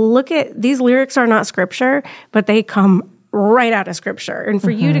down and look at, these lyrics are not scripture, but they come right out of scripture. And for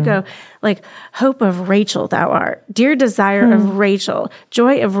you to go, like, hope of Raechel thou art, dear desire of Raechel,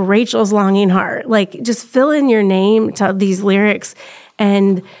 joy of Raechel's longing heart, like, just fill in your name to these lyrics.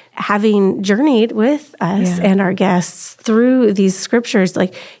 And having journeyed with us and our guests through these scriptures,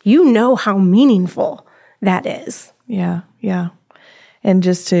 like, you know how meaningful that is. Yeah. And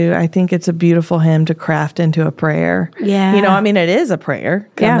I think it's a beautiful hymn to craft into a prayer. Yeah. You know, I mean, it is a prayer.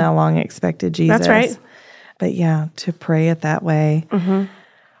 Come thou long expected Jesus. That's right. But to pray it that way.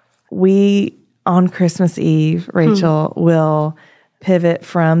 We, on Christmas Eve, Raechel, will pivot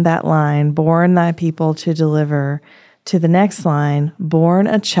from that line, born thy people to deliver, to the next line, born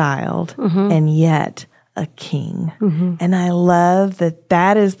a child and yet a king. And I love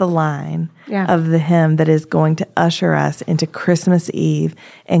that is the line of the hymn that is going to usher us into Christmas Eve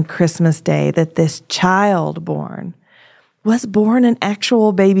and Christmas Day, that this child born was born an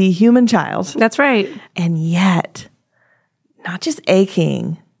actual baby human child. That's right. And yet, not just a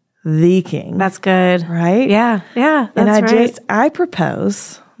king, the king. That's good. Right? Yeah. That's and I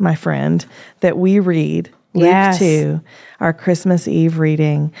propose, my friend, that we read Luke 2, our Christmas Eve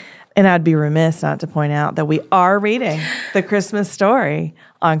reading. And I'd be remiss not to point out that we are reading the Christmas story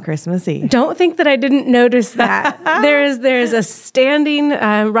on Christmas Eve. Don't think that I didn't notice that. there is a standing,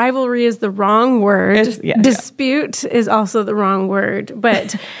 rivalry is the wrong word. Dispute is also the wrong word.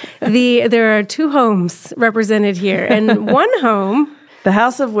 But there are two homes represented here. And one home, the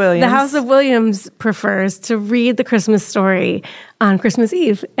House of Williams. The House of Williams prefers to read the Christmas story on Christmas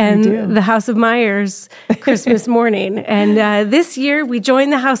Eve, and the House of Myers Christmas morning. And this year we join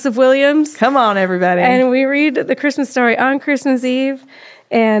the House of Williams. Come on, everybody. And we read the Christmas story on Christmas Eve,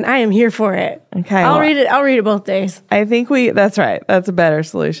 and I am here for it. Okay. I'll read it both days. I think that's right. That's a better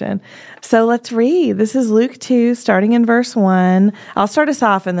solution. So let's read. This is Luke 2, starting in verse 1. I'll start us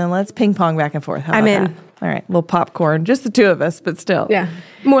off, and then let's ping pong back and forth. I'm in. That? All right, a little popcorn, just the two of us, but still. Yeah,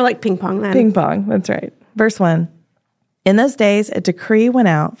 more like ping pong then. Ping pong, that's right. Verse 1. In those days, a decree went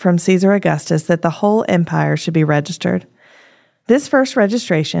out from Caesar Augustus that the whole empire should be registered. This first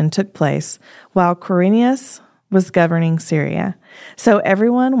registration took place while Quirinius was governing Syria. So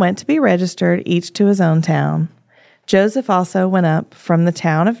everyone went to be registered, each to his own town. Joseph also went up from the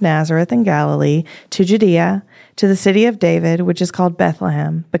town of Nazareth in Galilee to Judea, to the city of David, which is called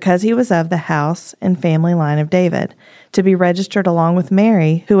Bethlehem, because he was of the house and family line of David, to be registered along with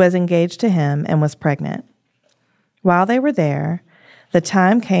Mary, who was engaged to him and was pregnant. While they were there, the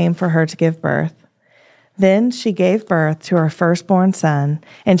time came for her to give birth. Then she gave birth to her firstborn son,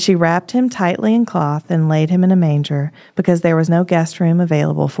 and she wrapped him tightly in cloth and laid him in a manger, because there was no guest room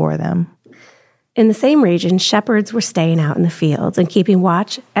available for them. In the same region, shepherds were staying out in the fields and keeping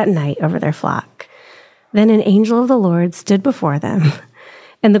watch at night over their flock. Then an angel of the Lord stood before them,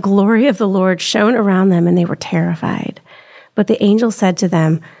 and the glory of the Lord shone around them, and they were terrified. But the angel said to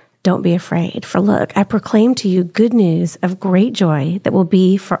them, "Don't be afraid, for look, I proclaim to you good news of great joy that will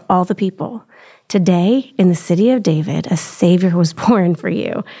be for all the people. Today, in the city of David, a Savior was born for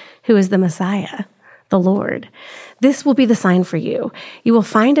you, who is the Messiah, the Lord. This will be the sign for you. You will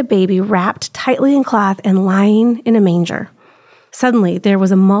find a baby wrapped tightly in cloth and lying in a manger." Suddenly, there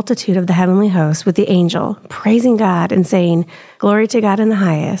was a multitude of the heavenly hosts with the angel, praising God and saying, "Glory to God in the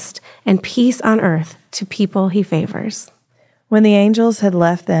highest, and peace on earth to people he favors." When the angels had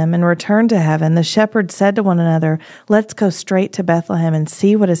left them and returned to heaven, the shepherds said to one another, "Let's go straight to Bethlehem and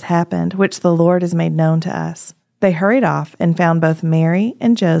see what has happened, which the Lord has made known to us." They hurried off and found both Mary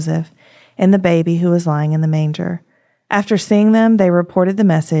and Joseph and the baby who was lying in the manger. After seeing them, they reported the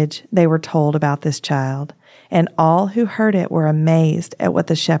message they were told about this child, and all who heard it were amazed at what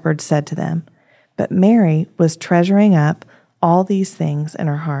the shepherds said to them. But Mary was treasuring up all these things in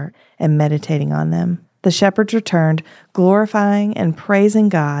her heart and meditating on them. The shepherds returned, glorifying and praising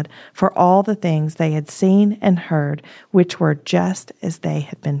God for all the things they had seen and heard, which were just as they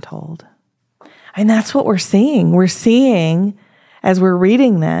had been told. And that's what we're seeing. We're seeing, as we're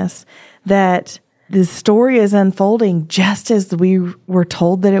reading this, that the story is unfolding just as we were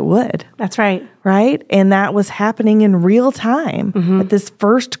told that it would. That's right. Right? And that was happening in real time. At this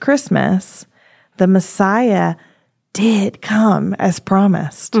first Christmas, the Messiah did come as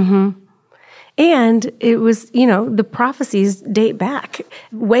promised. And it was, the prophecies date back,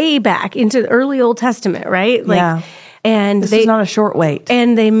 way back into the early Old Testament, right? And this is not a short wait.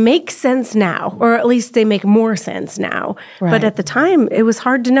 And they make sense now, or at least they make more sense now. Right. But at the time, it was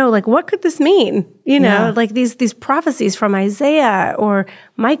hard to know, what could this mean? These prophecies from Isaiah or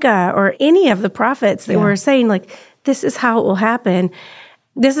Micah or any of the prophets that were saying, this is how it will happen.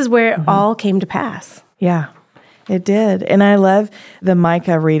 This is where it all came to pass. Yeah, it did. And I love the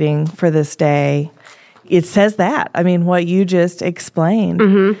Micah reading for this day. It says that. I mean, what you just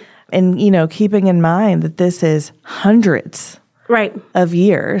explained. And, keeping in mind that this is hundreds of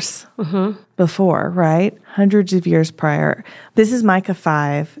years before, right? Hundreds of years prior. This is Micah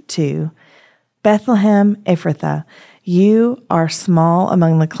 5:2. Bethlehem Ephrathah, you are small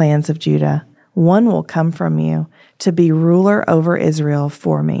among the clans of Judah. One will come from you to be ruler over Israel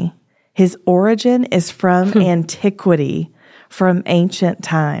for me. His origin is from antiquity, from ancient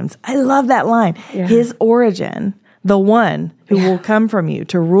times. I love that line. Yeah. His origin, the one who will come from you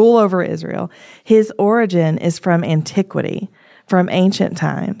to rule over Israel, his origin is from antiquity, from ancient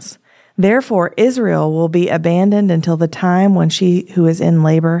times. Therefore, Israel will be abandoned until the time when she who is in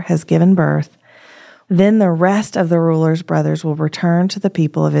labor has given birth. Then the rest of the ruler's brothers will return to the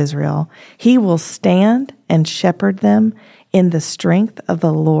people of Israel. He will stand and shepherd them in the strength of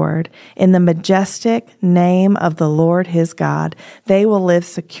the Lord, in the majestic name of the Lord his God. They will live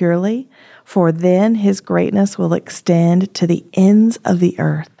securely, for then his greatness will extend to the ends of the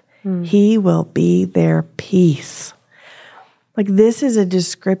earth. He will be their peace. This is a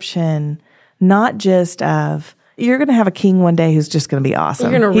description not just of, you're going to have a king one day who's just going to be awesome.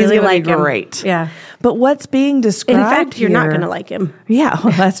 You're going to really like him. Great. Yeah. But what's being described in fact, you're not going to like him. Yeah,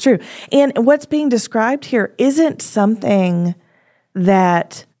 well, that's true. And what's being described here isn't something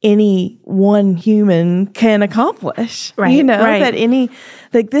that any one human can accomplish. Right.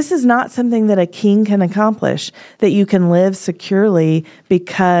 That this is not something that a king can accomplish, that you can live securely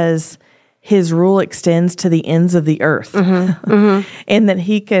because his rule extends to the ends of the earth and that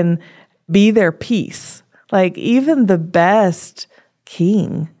he can be their peace. Even the best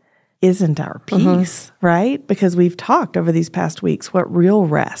king isn't our peace, right? Because we've talked over these past weeks what real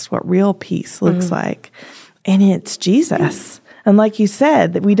rest, what real peace looks like. And it's Jesus. And like you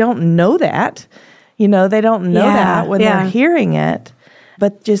said, that we don't know that. They don't know that when they're hearing it.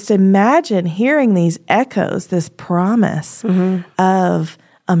 But just imagine hearing these echoes, this promise of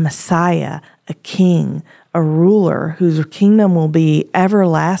a Messiah, a king, a ruler whose kingdom will be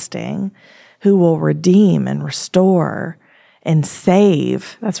everlasting, who will redeem and restore and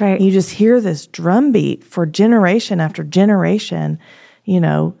save. That's right. You just hear this drumbeat for generation after generation,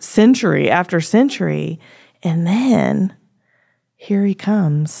 century after century. And then here he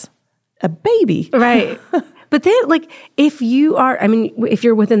comes, a baby. Right. But then, if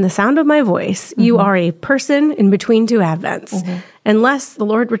you're within the sound of my voice, you are a person in between two Advents. Unless the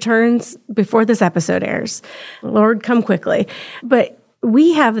Lord returns before this episode airs. Lord, come quickly. But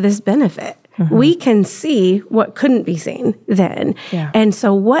we have this benefit. We can see what couldn't be seen then. Yeah. And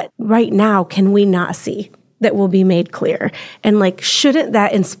so what right now can we not see that will be made clear? And shouldn't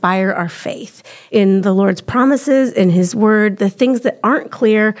that inspire our faith in the Lord's promises, in his word, the things that aren't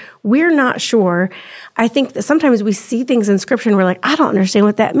clear, we're not sure. I think that sometimes we see things in scripture and we're like, I don't understand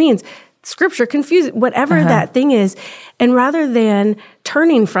what that means. Scripture confuses whatever that thing is. And rather than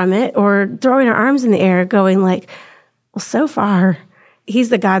turning from it or throwing our arms in the air going well, so far, he's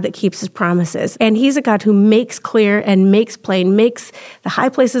the God that keeps his promises. And he's a God who makes clear and makes plain, makes the high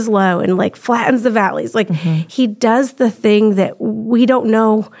places low and flattens the valleys. He does the thing that we don't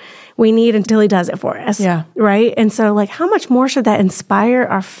know we need until he does it for us. Yeah. Right? And so how much more should that inspire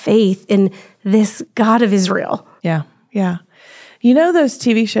our faith in this God of Israel? Yeah. Yeah. Those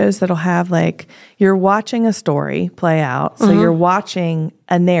TV shows that'll have you're watching a story play out. So you're watching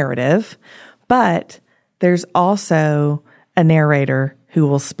a narrative, but there's also a narrator who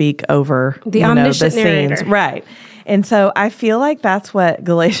will speak over the omniscient narrator. Scenes. Right. And so I feel like that's what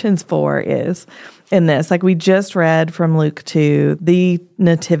Galatians 4 is. in this. Like we just read from Luke 2, the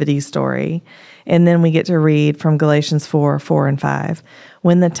nativity story. And then we get to read from Galatians 4, 4 and 5.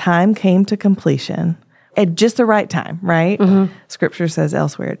 When the time came to completion, at just the right time, right? Scripture says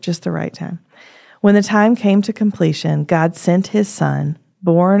elsewhere, at just the right time. When the time came to completion, God sent his son,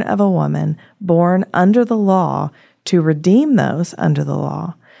 born of a woman, born under the law, to redeem those under the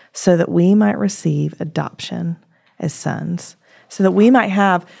law, so that we might receive adoption as sons, so that we might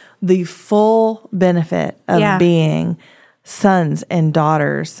have the full benefit of being sons and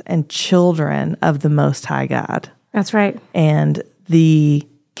daughters and children of the Most High God. That's right. And the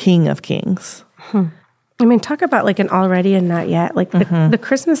King of Kings. I mean, talk about like an already and not yet. Like the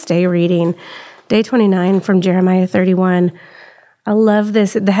Christmas Day reading, day 29 from Jeremiah 31. I love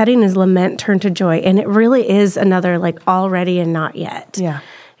this. The heading is Lament Turned to Joy. And it really is another like already and not yet. Yeah.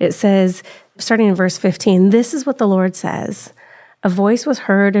 It says, starting in verse 15, this is what the Lord says. A voice was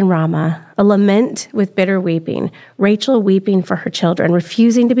heard in Ramah, a lament with bitter weeping, Raechel weeping for her children,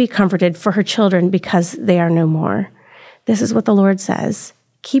 refusing to be comforted for her children because they are no more. This is what the Lord says.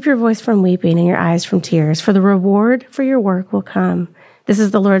 Keep your voice from weeping and your eyes from tears, for the reward for your work will come. This is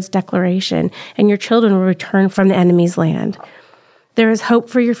the Lord's declaration, and your children will return from the enemy's land. There is hope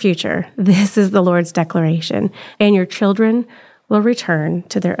for your future. This is the Lord's declaration, and your children will return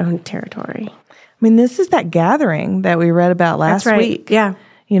to their own territory. I mean, this is that gathering that we read about last week. Yeah.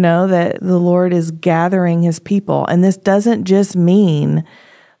 You know, that the Lord is gathering his people. And this doesn't just mean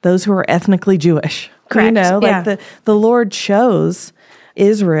those who are ethnically Jewish. Correct. You know, like the Lord chose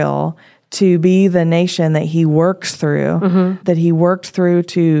Israel to be the nation that he works through, that he worked through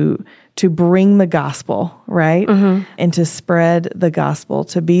to bring the gospel, right? And to spread the gospel,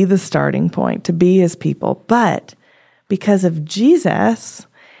 to be the starting point, to be his people. But because of Jesus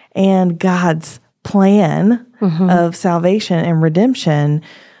and God's plan of salvation and redemption,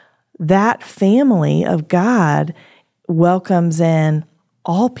 that family of God welcomes in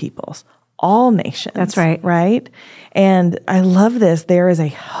all peoples, all nations. That's right. Right? And I love this. There is a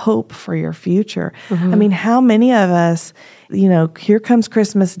hope for your future. I mean, how many of us, you know, here comes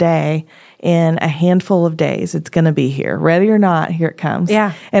Christmas Day in a handful of days. It's going to be here. Ready or not, here it comes.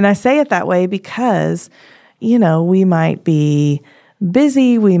 Yeah. And I say it that way because, you know, we might be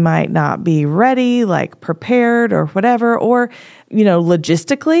busy, we might not be ready, like prepared or whatever, or, you know,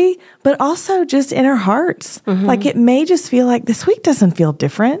 logistically, but also just in our hearts. Like it may just feel like this week doesn't feel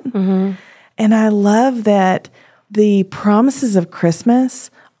different. And I love that the promises of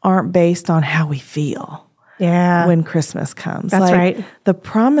Christmas aren't based on how we feel when Christmas comes. That's like, right. The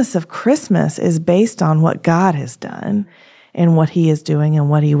promise of Christmas is based on what God has done and what he is doing and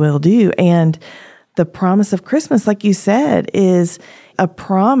what he will do. And the promise of Christmas, like you said, is a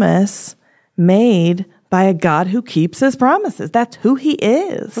promise made by a God who keeps his promises. That's who he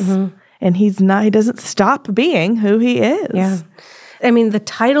is. And he doesn't stop being who he is. Yeah. I mean, the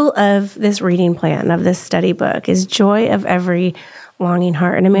title of this reading plan, of this study book, is Joy of Every Longing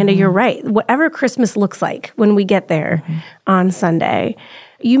Heart. And Amanda, you're right. Whatever Christmas looks like when we get there on Sunday,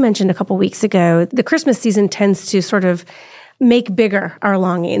 you mentioned a couple weeks ago, the Christmas season tends to sort of make bigger our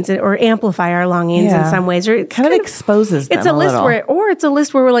longings or amplify our longings in some ways. Or it kind of exposes them it's a list little. It's a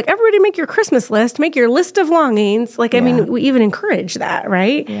list where we're like, everybody make your Christmas list, make your list of longings. Like, I mean, we even encourage that,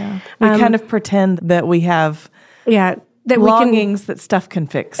 right? Yeah. We kind of pretend that we have that longings that stuff can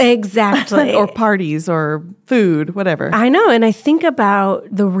fix. Exactly. Or parties or food, whatever. I know. And I think about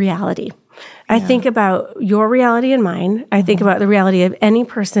the reality. I think about your reality and mine. I think about the reality of any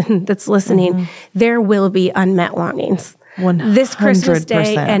person that's listening. There will be unmet longings. 100%. This Christmas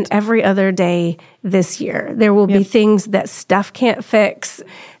Day and every other day this year. There will be things that stuff can't fix,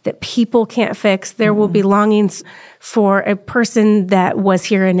 that people can't fix. There will be longings for a person that was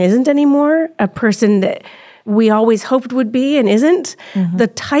here and isn't anymore, a person that we always hoped would be and isn't. The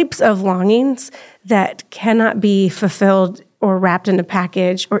types of longings that cannot be fulfilled or wrapped in a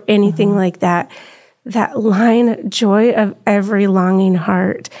package or anything like that. That line, joy of every longing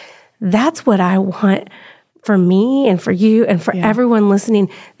heart, that's what I want for me and for you and for everyone listening,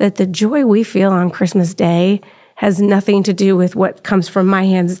 that the joy we feel on Christmas Day has nothing to do with what comes from my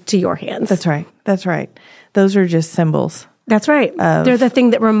hands to your hands. That's right. That's right. Those are just symbols. That's right. They're the thing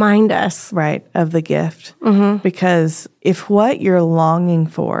that remind us. Right, of the gift. Because if what you're longing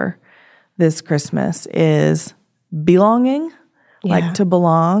for this Christmas is belonging, like to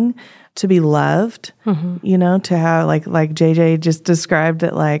belong, to be loved, you know, to have, like JJ just described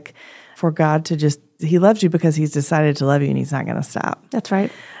it, like for God to just, he loves you because he's decided to love you and he's not going to stop. That's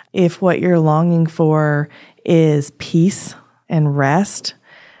right. If what you're longing for is peace and rest,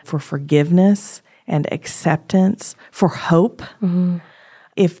 for forgiveness and acceptance, for hope,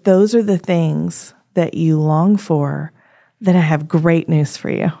 if those are the things that you long for, then I have great news for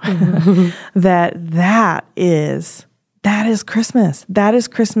you. that is Christmas. That is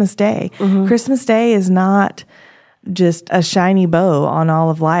Christmas Day. Christmas Day is not just a shiny bow on all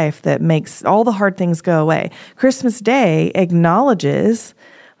of life that makes all the hard things go away. Christmas Day acknowledges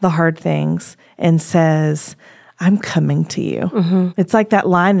the hard things and says, I'm coming to you. It's like that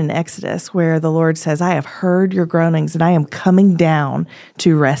line in Exodus where the Lord says, I have heard your groanings and I am coming down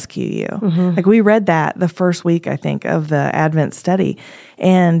to rescue you. Like we read that the first week, I think, of the Advent study.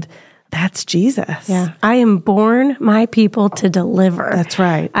 And that's Jesus. Yeah. I am born my people to deliver. That's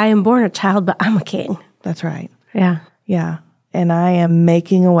right. I am born a child, but I'm a king. That's right. Yeah. Yeah. And I am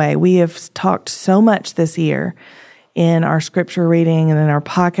making a way. We have talked so much this year in our scripture reading and in our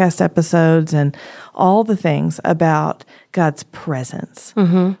podcast episodes and all the things about God's presence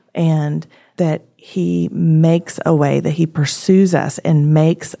and that he makes a way, that he pursues us and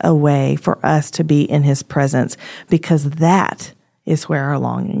makes a way for us to be in his presence, because that is where our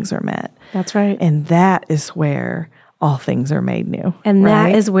longings are met. That's right. And that is where all things are made new. And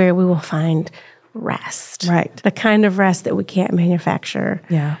that is where we will find rest. Right. The kind of rest that we can't manufacture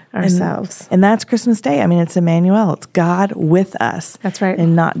ourselves. And that's Christmas Day. I mean, it's Emmanuel. It's God with us. That's right.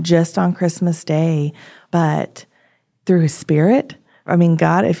 And not just on Christmas Day, but through his Spirit. I mean,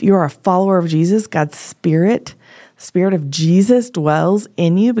 God, if you're a follower of Jesus, God's Spirit of Jesus dwells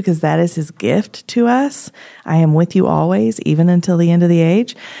in you because that is his gift to us. I am with you always, even until the end of the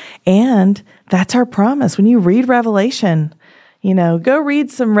age. And that's our promise. When you read Revelation, go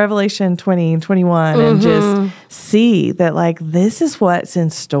read some Revelation 20 and 21 and just see that, like, this is what's in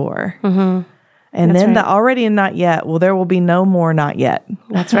store. And That's then right. the already and not yet, well, there will be no more not yet.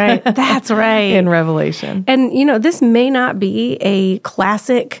 That's right. That's right. In Revelation. And, this may not be a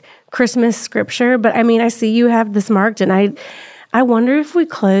classic Christmas scripture, but I mean, I see you have this marked, and I wonder if we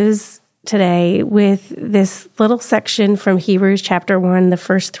close today with this little section from Hebrews chapter 1, the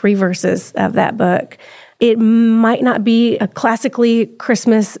first 3 verses of that book. It might not be a classically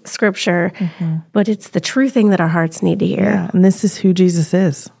Christmas scripture, but it's the true thing that our hearts need to hear. Yeah, and this is who Jesus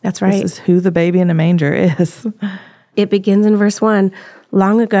is. That's right. This is who the baby in a manger is. It begins in verse 1.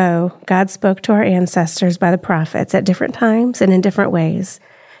 Long ago, God spoke to our ancestors by the prophets at different times and in different ways.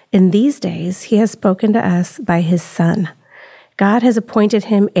 In these days, he has spoken to us by his Son. God has appointed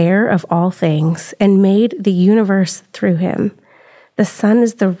him heir of all things and made the universe through him. The Son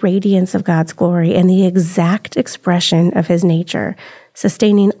is the radiance of God's glory and the exact expression of his nature,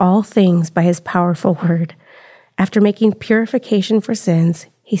 sustaining all things by his powerful word. After making purification for sins,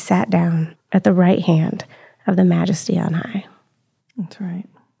 he sat down at the right hand of the Majesty on high. That's right.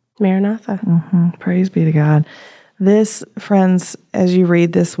 Maranatha. Praise be to God. This, friends, as you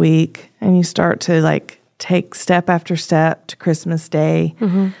read this week and you start to take step after step to Christmas Day,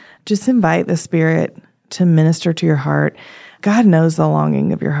 just invite the Spirit to minister to your heart. God knows the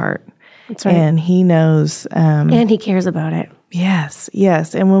longing of your heart. That's right. And he knows. And he cares about it. Yes,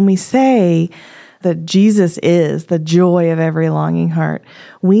 yes. And when we say that Jesus is the joy of every longing heart,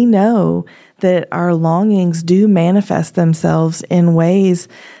 we know that our longings do manifest themselves in ways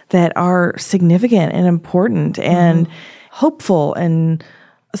that are significant and important and hopeful and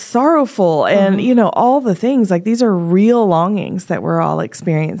sorrowful and, all the things. Like, these are real longings that we're all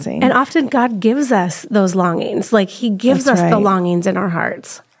experiencing. And often God gives us those longings. Like, he gives us the longings in our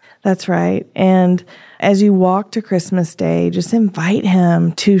hearts. That's right. And as you walk to Christmas Day, just invite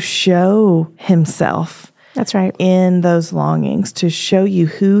him to show himself. That's right. In those longings, to show you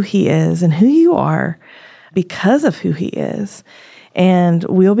who he is and who you are because of who he is. And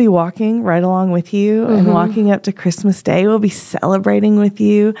we'll be walking right along with you and walking up to Christmas Day. We'll be celebrating with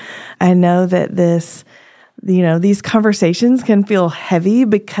you. I know that these conversations can feel heavy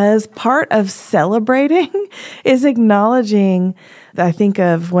because part of celebrating is acknowledging. I think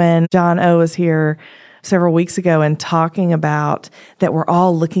of when John O was here several weeks ago and talking about that we're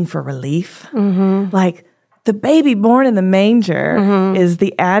all looking for relief. Like, the baby born in the manger is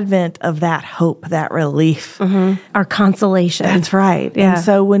the advent of that hope, that relief. Our consolation. That's right. Yeah. And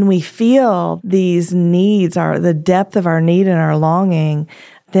so when we feel these needs, the depth of our need and our longing,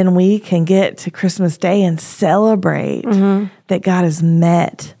 then we can get to Christmas Day and celebrate that God has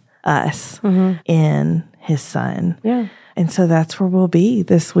met us in his Son. Yeah. And so that's where we'll be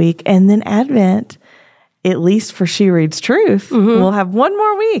this week. And then Advent, at least for She Reads Truth, we'll have one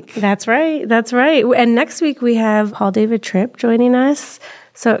more week. That's right. That's right. And next week we have Paul David Tripp joining us.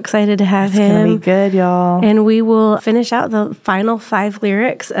 So excited to have him. It's going to be good, y'all. And we will finish out the final 5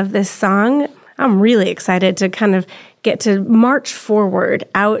 lyrics of this song. I'm really excited to kind of get to march forward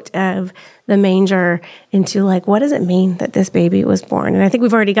out of the manger into like, what does it mean that this baby was born? And I think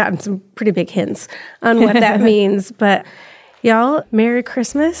we've already gotten some pretty big hints on what that means. But y'all, Merry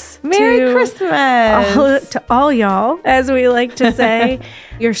Christmas. Merry Christmas. To all y'all, as we like to say.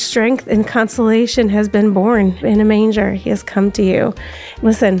 Your strength and consolation has been born in a manger. He has come to you.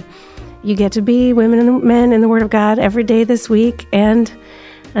 Listen, you get to be women and men in the Word of God every day this week. And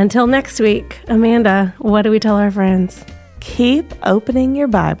until next week, Amanda, what do we tell our friends? Keep opening your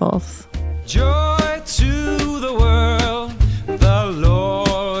Bibles. Joy to the world, the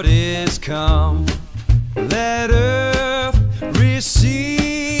Lord is come. Let earth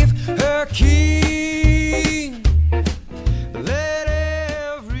receive her King.